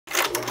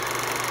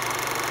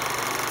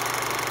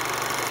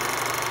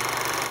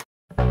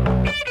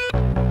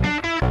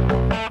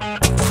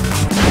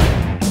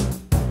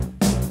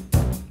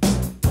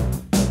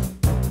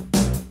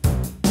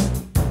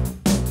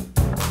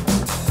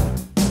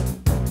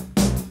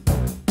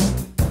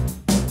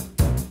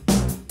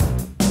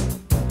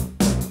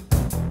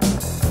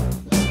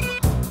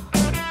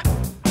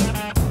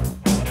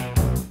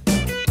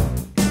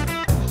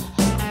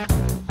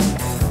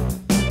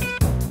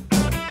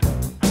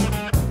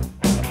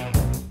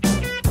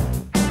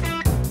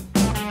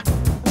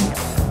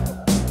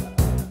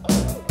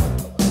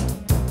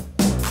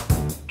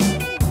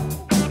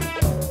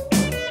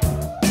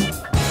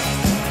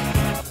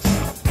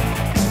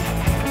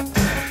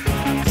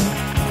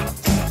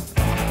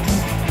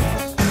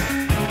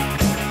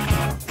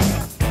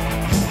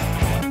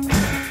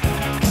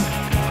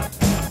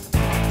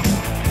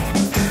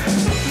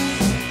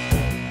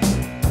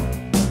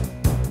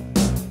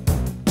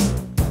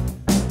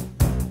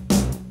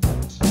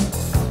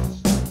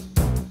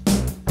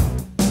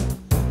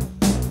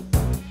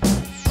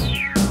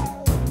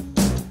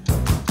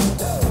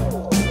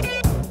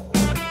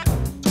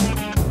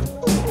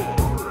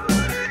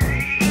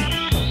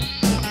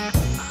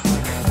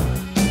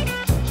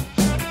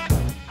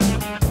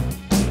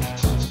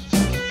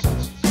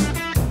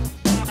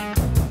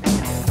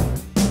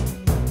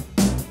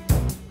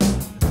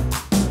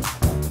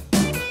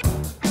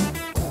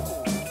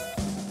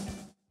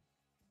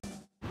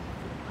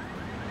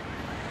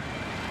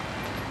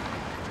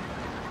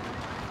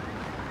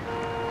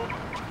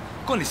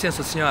Com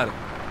licença, senhora.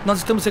 Nós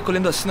estamos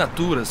recolhendo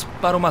assinaturas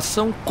para uma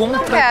ação contra...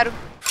 Não quero.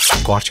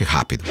 Corte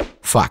rápido.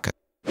 Faca.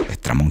 É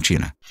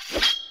Tramontina.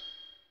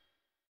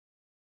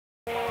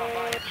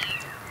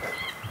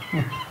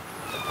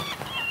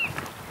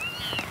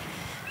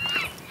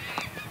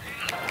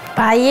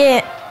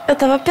 Pai, eu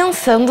tava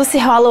pensando se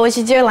rola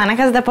hoje de ir lá na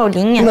casa da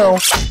Paulinha. Não.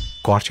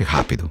 Corte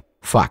rápido.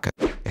 Faca.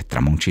 É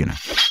Tramontina.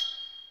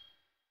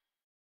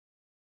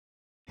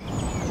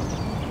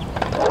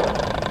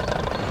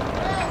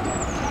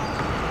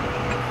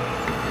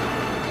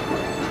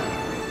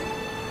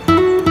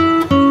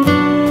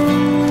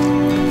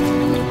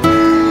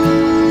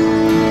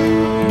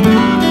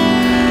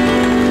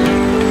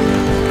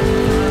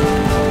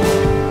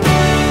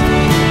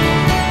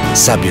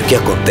 Sabe o que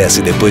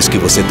acontece depois que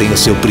você tem o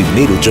seu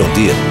primeiro John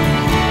Deere?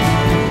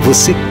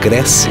 Você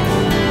cresce.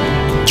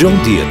 John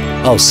Deere,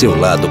 ao seu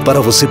lado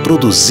para você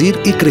produzir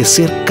e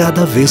crescer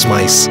cada vez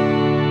mais.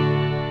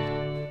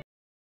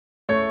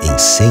 Em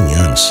 100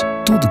 anos,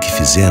 tudo que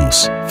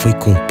fizemos foi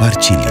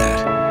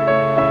compartilhar.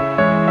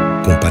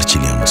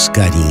 Compartilhamos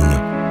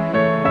carinho,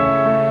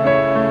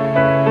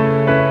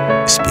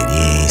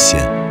 experiência,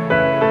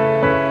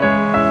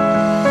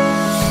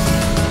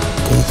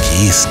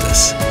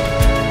 conquistas.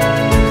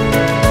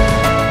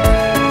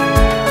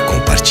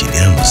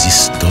 Compartilhamos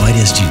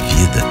histórias de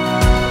vida.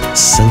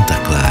 Santa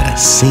Clara,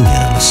 100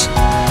 anos.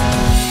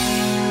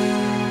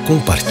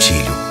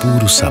 Compartilhe o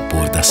puro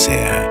sabor da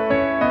Serra.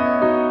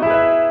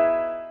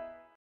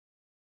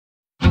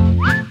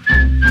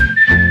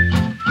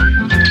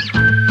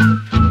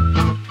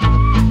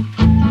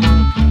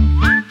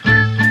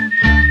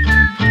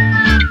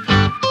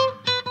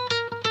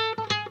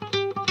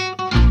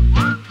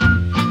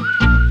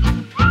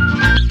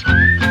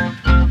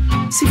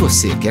 Se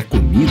você quer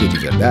comida de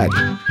verdade,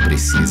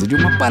 precisa de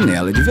uma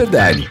panela de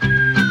verdade.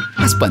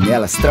 As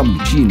panelas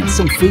Tramontina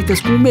são feitas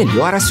com o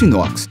melhor aço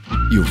inox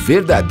e o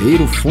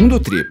verdadeiro fundo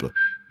triplo.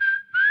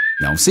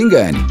 Não se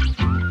engane,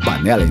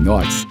 panela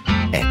inox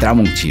é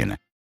Tramontina.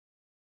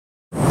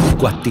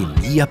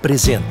 Iguatemi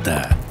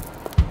apresenta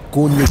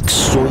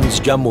Conexões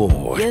de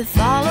Amor. You're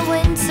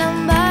following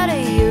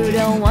somebody you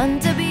don't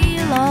want to be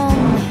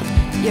alone.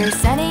 You're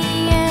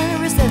sending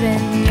and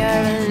receiving,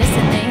 you're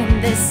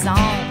listening this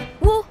song.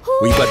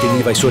 O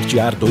Iguatemi vai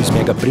sortear 2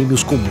 mega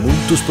prêmios com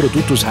muitos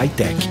produtos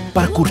high-tech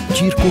para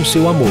curtir com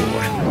seu amor.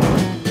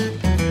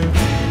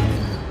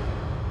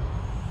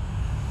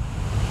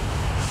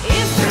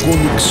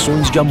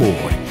 Conexões de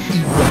Amor.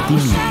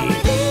 Iguatemi.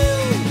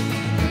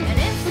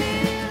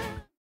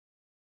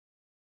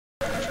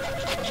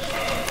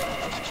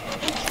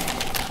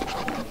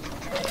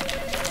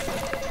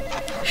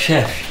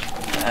 Chefe,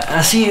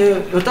 assim,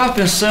 eu tava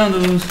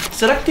pensando,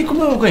 será que tem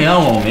como eu ganhar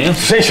um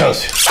aumento? Sem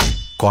chance.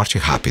 Corte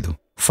rápido.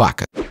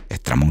 Faca. É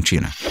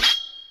Tramontina.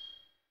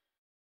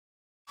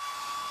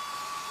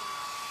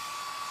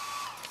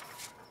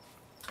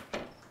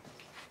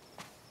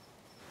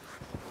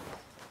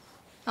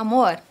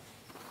 Amor,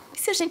 e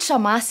se a gente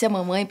chamasse a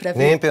mamãe pra ver?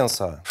 Nem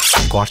pensar.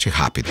 Corte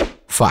rápido.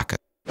 Faca.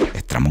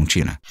 É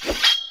Tramontina.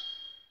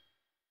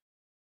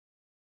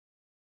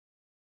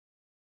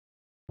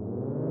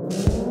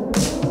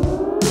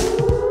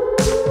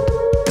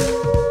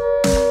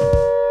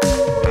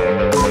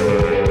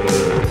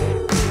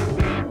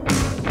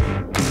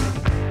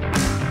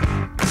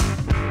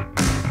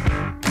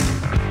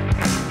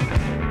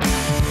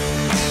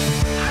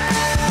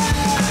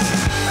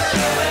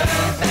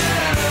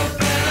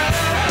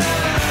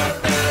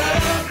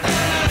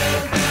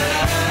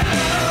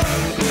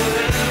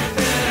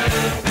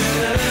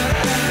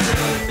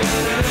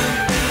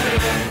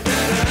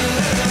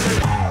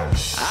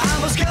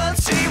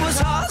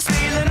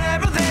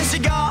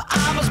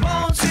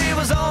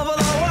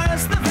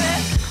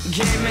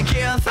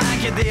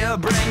 Thank you, dear.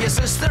 Bring your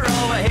sister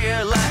over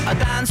here. Let her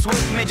dance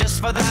with me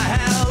just for the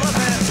hell of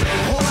it.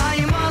 Why,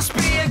 you must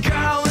be a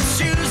girl with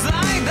shoes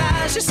like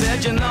that. She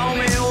said you know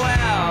me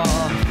well.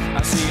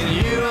 I've seen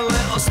you,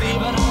 little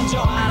Stephen and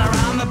Joanna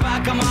around the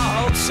back of my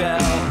hotel.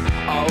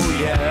 Oh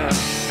yeah.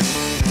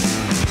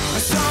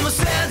 Someone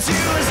said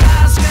you was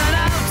asking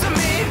out to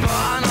me, but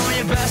I know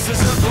you best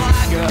as a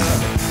blagger.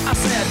 I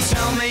said,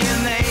 tell me your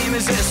name,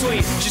 is it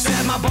sweet? She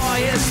said, my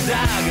boy is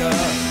Dagger.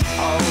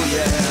 Oh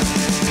yeah.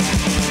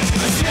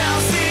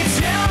 Chelsea,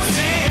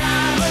 Chelsea,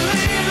 I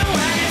believe that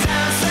when you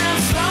dance and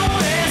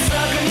slowly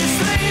stuck in your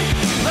sleep,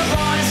 the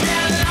boys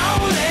get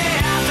lonely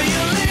after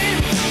you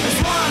leave. There's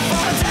one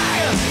for the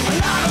dagger,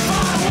 another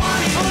for the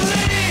one you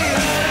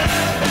believe.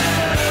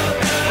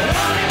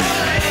 One you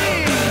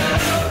believe.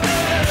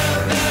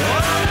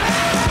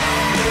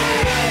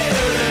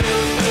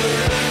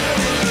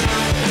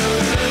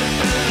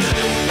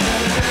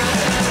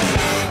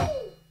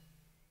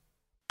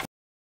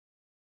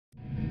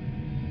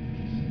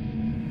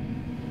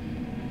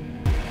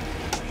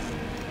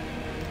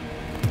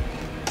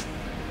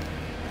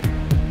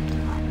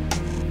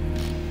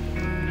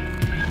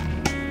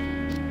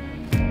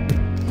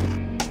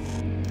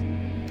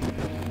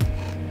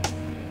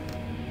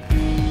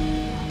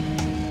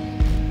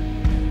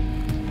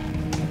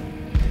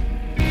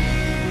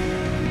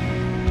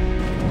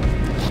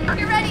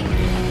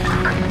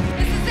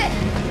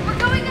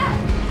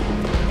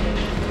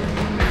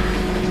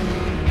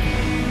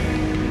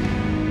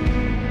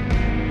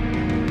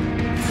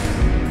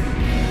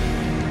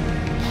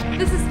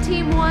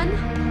 Team 1? Team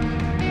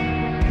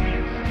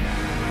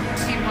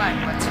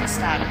 1, what's your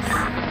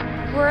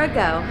status? We're a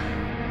go.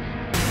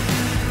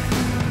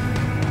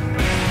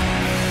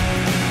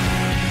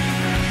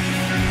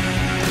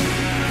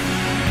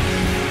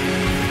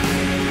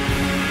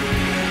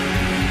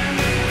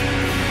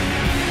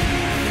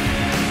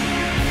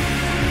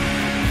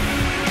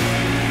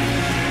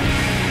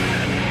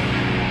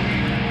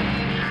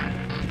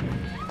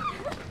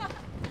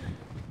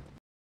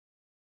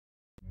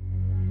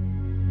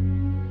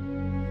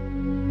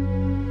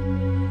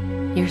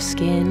 Your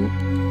skin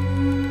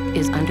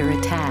is under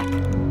attack.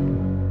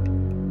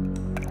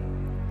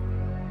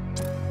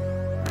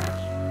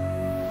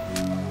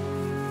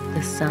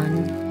 The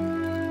sun,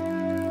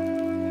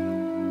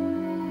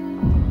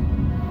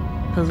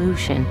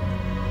 pollution,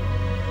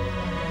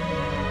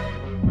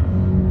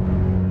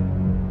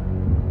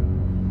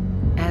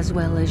 as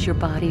well as your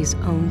body's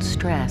own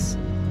stress,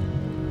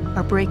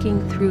 are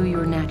breaking through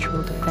your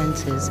natural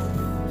defenses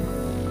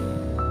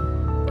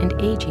and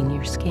aging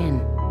your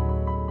skin.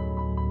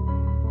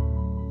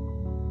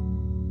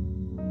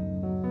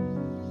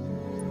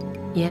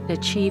 Yet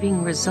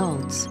achieving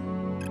results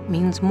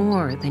means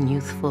more than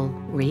youthful,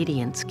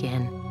 radiant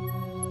skin.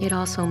 It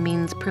also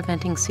means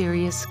preventing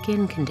serious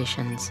skin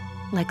conditions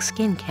like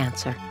skin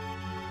cancer.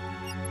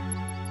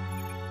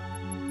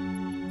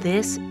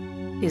 This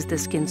is the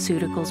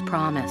SkinCeuticals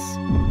promise: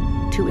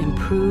 to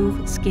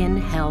improve skin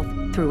health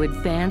through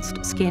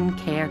advanced skin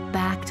care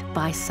backed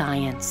by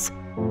science.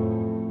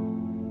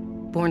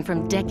 Born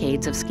from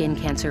decades of skin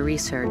cancer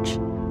research,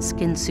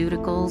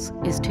 SkinCeuticals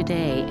is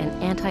today an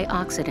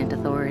antioxidant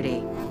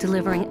authority,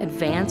 delivering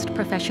advanced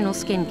professional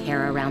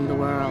skincare around the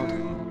world,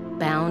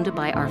 bound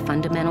by our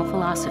fundamental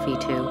philosophy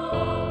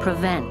to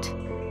prevent,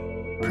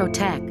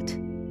 protect,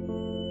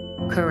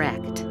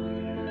 correct.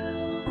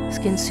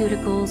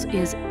 SkinCeuticals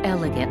is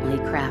elegantly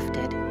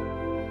crafted,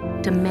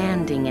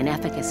 demanding in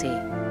efficacy.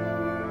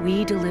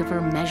 We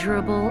deliver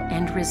measurable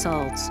end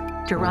results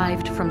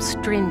derived from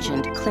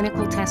stringent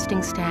clinical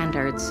testing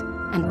standards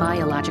and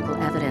biological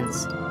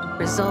evidence.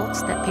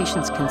 Results that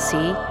patients can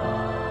see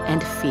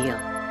and feel.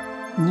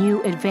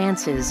 New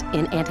advances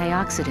in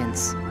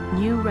antioxidants,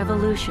 new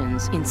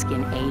revolutions in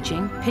skin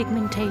aging,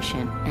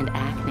 pigmentation, and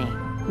acne.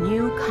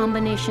 New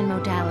combination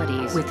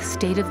modalities with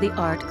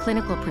state-of-the-art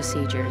clinical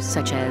procedures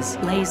such as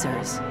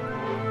lasers,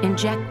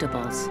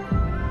 injectables,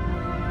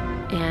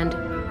 and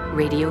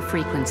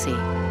radiofrequency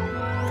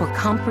for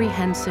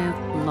comprehensive,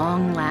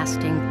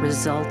 long-lasting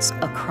results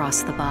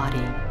across the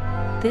body.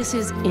 This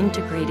is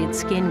integrated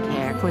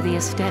skincare for the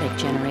aesthetic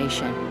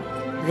generation.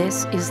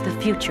 This is the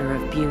future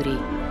of beauty.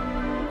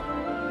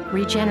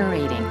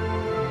 Regenerating,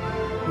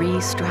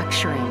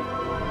 restructuring,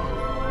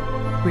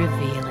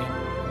 revealing.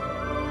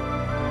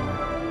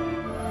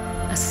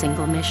 A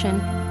single mission,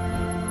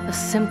 a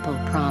simple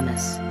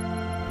promise,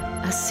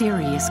 a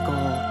serious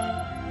goal.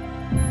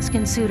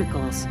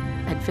 SkinCeuticals,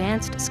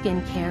 advanced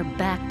skincare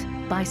backed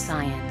by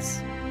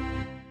science.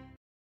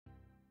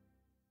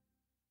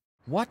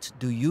 What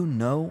do you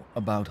know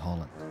about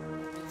Holland?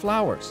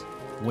 Flowers,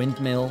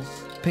 windmills,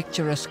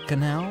 picturesque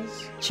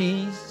canals,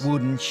 cheese,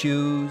 wooden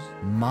shoes,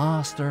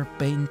 master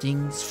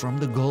paintings from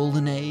the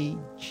Golden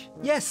Age.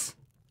 Yes,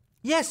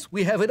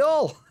 we have it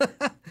all.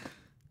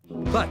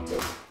 But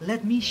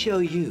let me show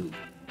you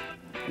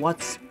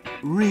what's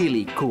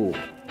really cool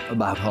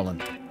about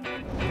Holland.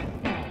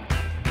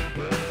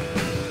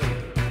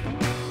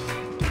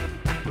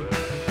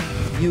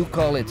 You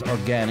call it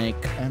organic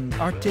and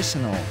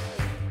artisanal.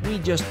 We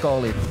just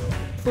call it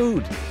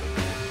food.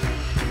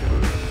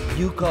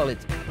 You call it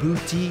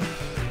boutique,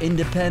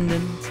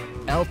 independent,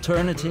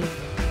 alternative.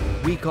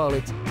 We call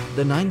it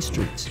the 9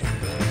 Streets.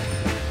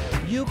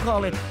 You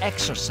call it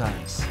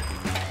exercise.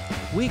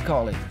 We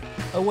call it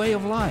a way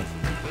of life.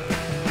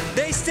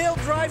 They still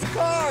drive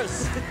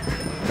cars!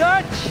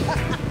 Dutch!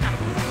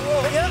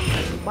 Oh, yeah?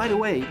 By the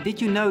way, did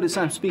you notice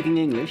I'm speaking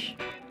English?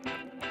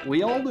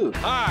 We all do.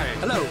 Hi.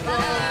 Hello.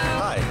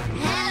 Hi.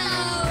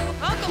 Hello!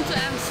 Welcome to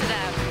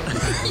Amsterdam.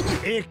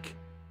 Ik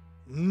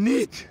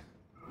niet.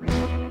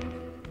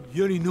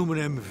 Jullie noemen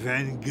hem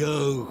Van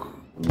Gogh.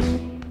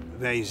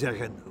 Wij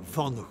zeggen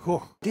Van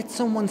Gogh. Did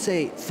someone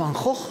say Van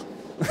Gogh?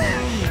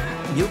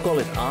 You call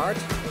it art.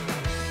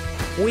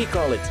 We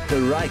call it the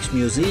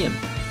Rijksmuseum.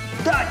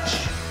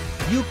 Dutch!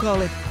 You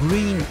call it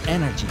green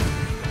energy.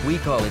 We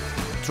call it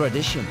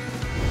tradition.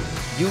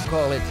 You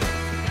call it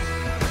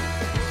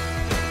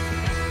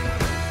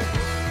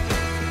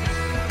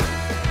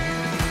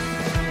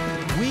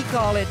we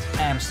call it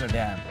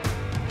Amsterdam.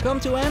 Come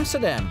to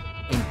Amsterdam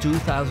in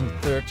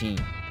 2013.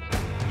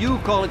 You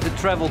call it the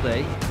travel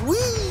day.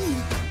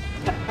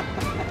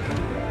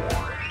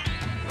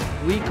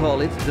 We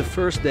call it the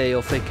first day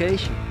of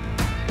vacation.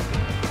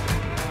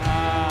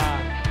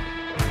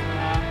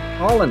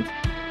 Holland,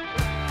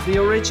 the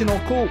original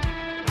cool.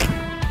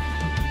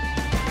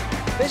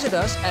 Visit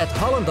us at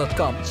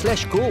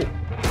holland.com/cool.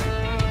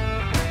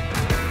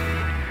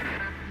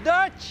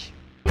 Dutch!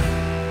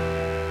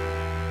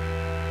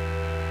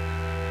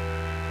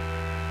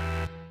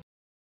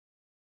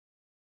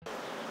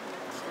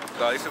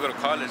 I used to go to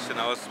college and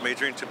I was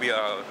majoring to be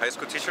a high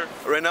school teacher.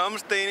 Right now I'm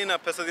staying in a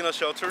Pasadena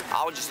shelter.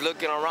 I was just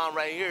looking around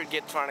right here,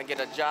 trying to get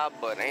a job,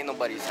 but ain't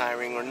nobody's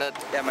hiring or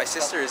nothing. Yeah, my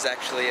sister is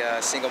actually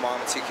a single mom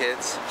with 2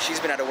 kids. She's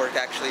been out of work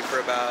actually for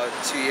about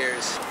 2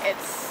 years.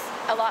 It's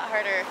a lot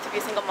harder to be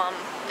a single mom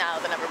now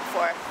than ever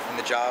before. And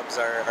the jobs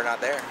are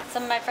not there.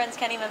 Some of my friends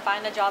can't even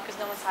find a job because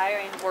no one's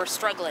hiring. We're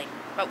struggling,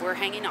 but we're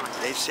hanging on.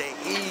 They say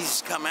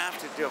ease come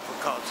after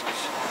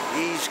difficulties.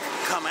 Ease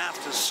come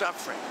after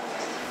suffering.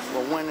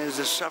 But when is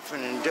the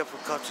suffering and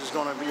difficulties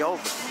going to be over?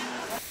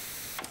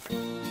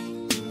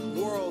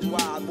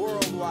 Worldwide,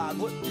 worldwide,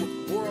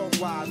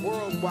 worldwide,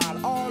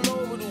 worldwide, all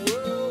over the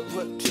world.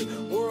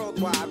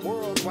 Worldwide,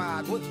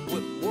 worldwide,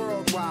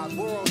 worldwide,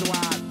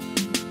 worldwide.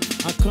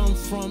 I come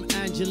from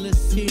Angeles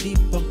City,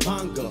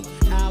 Pampanga.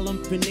 Alan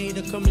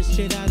Pineda coming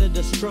straight out of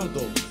the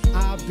struggle.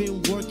 I've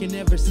been working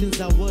ever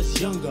since I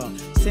was younger.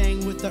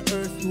 Sang with the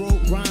earth,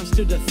 wrote rhymes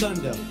to the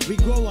thunder. We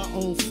grow our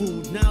own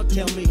food, now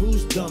tell me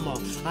who's dumber.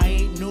 I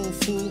ain't no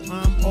fool,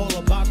 I'm all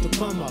about to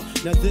come up.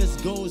 Now this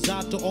goes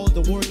out to all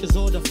the workers,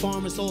 all the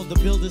farmers, all the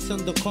builders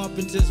and the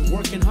carpenters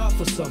working hard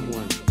for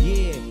someone.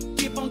 Yeah,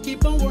 keep on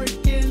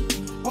working.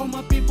 All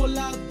my people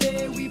out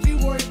there, we be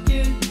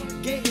working.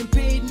 Getting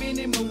paid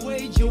minimum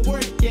wage, you're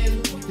working.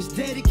 It's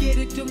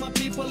dedicated to my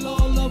people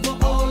all over the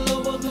world. All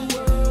over the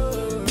world.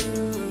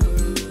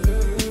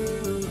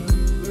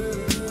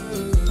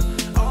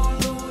 All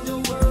over the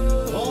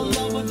world. All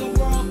over the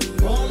world.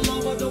 All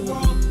over the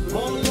world.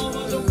 All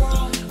over the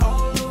world.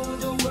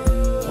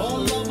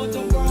 All over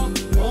the world.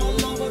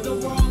 All over the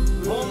world.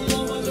 All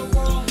over the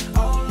world.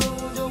 All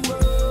over the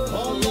world.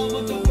 All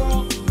over the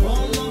world.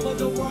 All over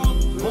the world.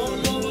 All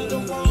over the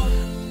world.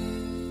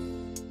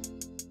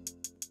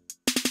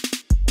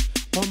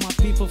 All my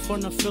people from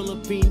the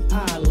Philippine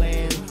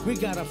island, we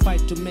gotta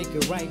fight to make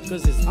it right,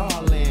 cause it's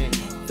our land.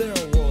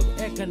 Third world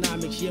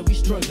economics, yeah, we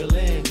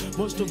struggling.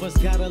 Most of us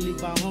gotta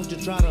leave our home to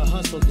try to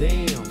hustle,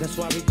 damn. That's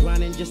why we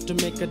grinding just to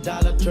make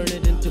 $1, turn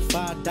it into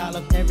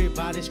 $5.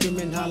 Everybody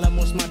screaming holla,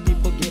 most my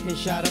people getting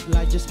shot up.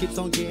 Life just keeps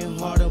on getting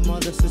harder.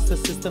 Mother,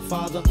 sister,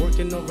 father,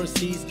 working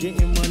overseas,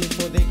 getting money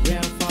for their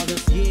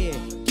grandfathers. Yeah,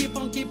 keep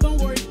on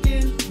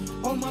working.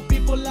 All my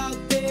people out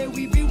there,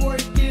 we be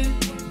working.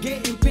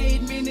 Getting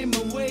paid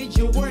minimum wage,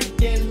 you're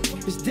working.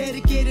 It's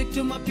dedicated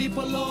to my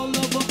people all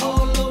over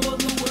the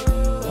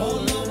world.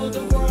 All over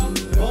the world.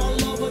 All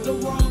over the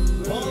world.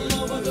 All over the world. All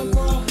over the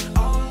world.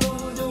 All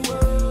over the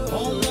world.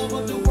 All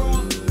over the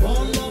world.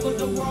 All over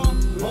the world.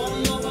 All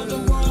over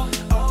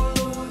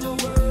the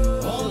world.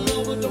 All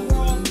over the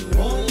world.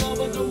 All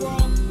over the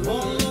world.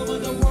 All over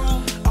the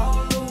world.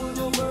 All over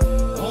the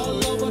world.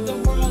 All over the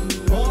world.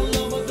 All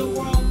over the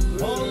world.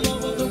 All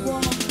over the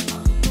world.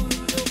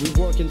 We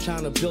working,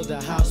 trying to build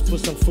a house, put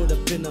some food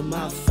up in the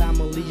mouth.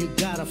 Family, you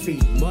gotta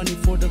feed. Money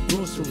for the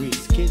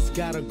groceries. Kids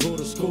gotta go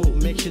to school.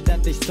 Make sure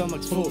that their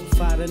stomach's full.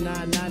 5 to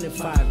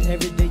 9.95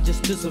 every day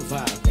just to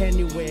survive.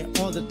 Anywhere,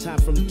 all the time,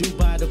 from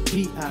Dubai to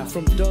PI,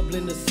 from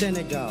Dublin to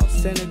Senegal,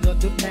 Senegal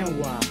to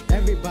NY.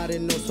 Everybody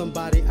knows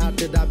somebody out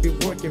there that be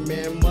working,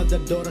 man. Mother,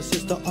 daughter,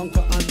 sister,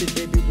 uncle, auntie,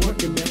 they be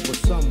working, man, for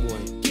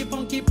someone. Keep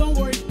on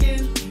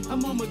working.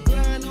 I'm on my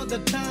grind all the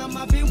time.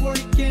 I be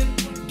working.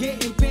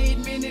 Getting paid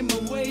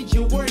minimum wage,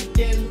 you're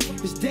working.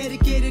 It's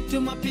dedicated to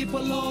my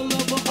people all over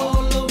the world.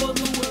 All over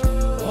the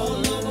world.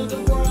 All over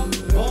the world.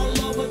 All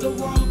over the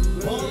world.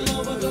 All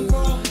over the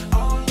world.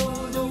 All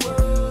over the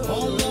world.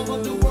 All over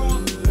the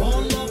world.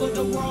 All over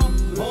the world.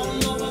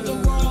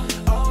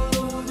 All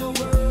over the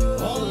world.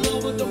 All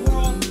over the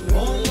world.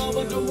 All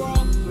over the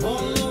world.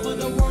 All over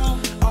the world.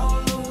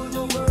 All over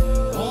the world.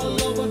 All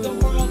over the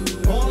world.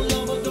 All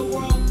over the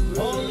world.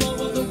 All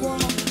over the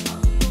world.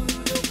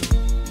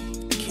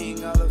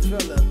 King of the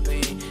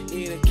Philippines,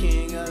 he the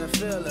king of the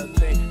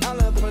Philippines.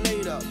 Alan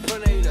Pineda,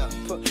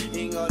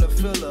 king of the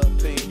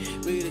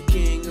Philippines. We the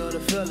king of the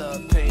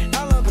Philippines.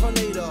 Alan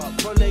Pineda,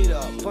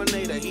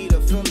 he the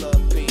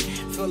Philippines.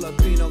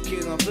 Filipino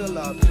king of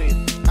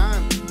Philippines.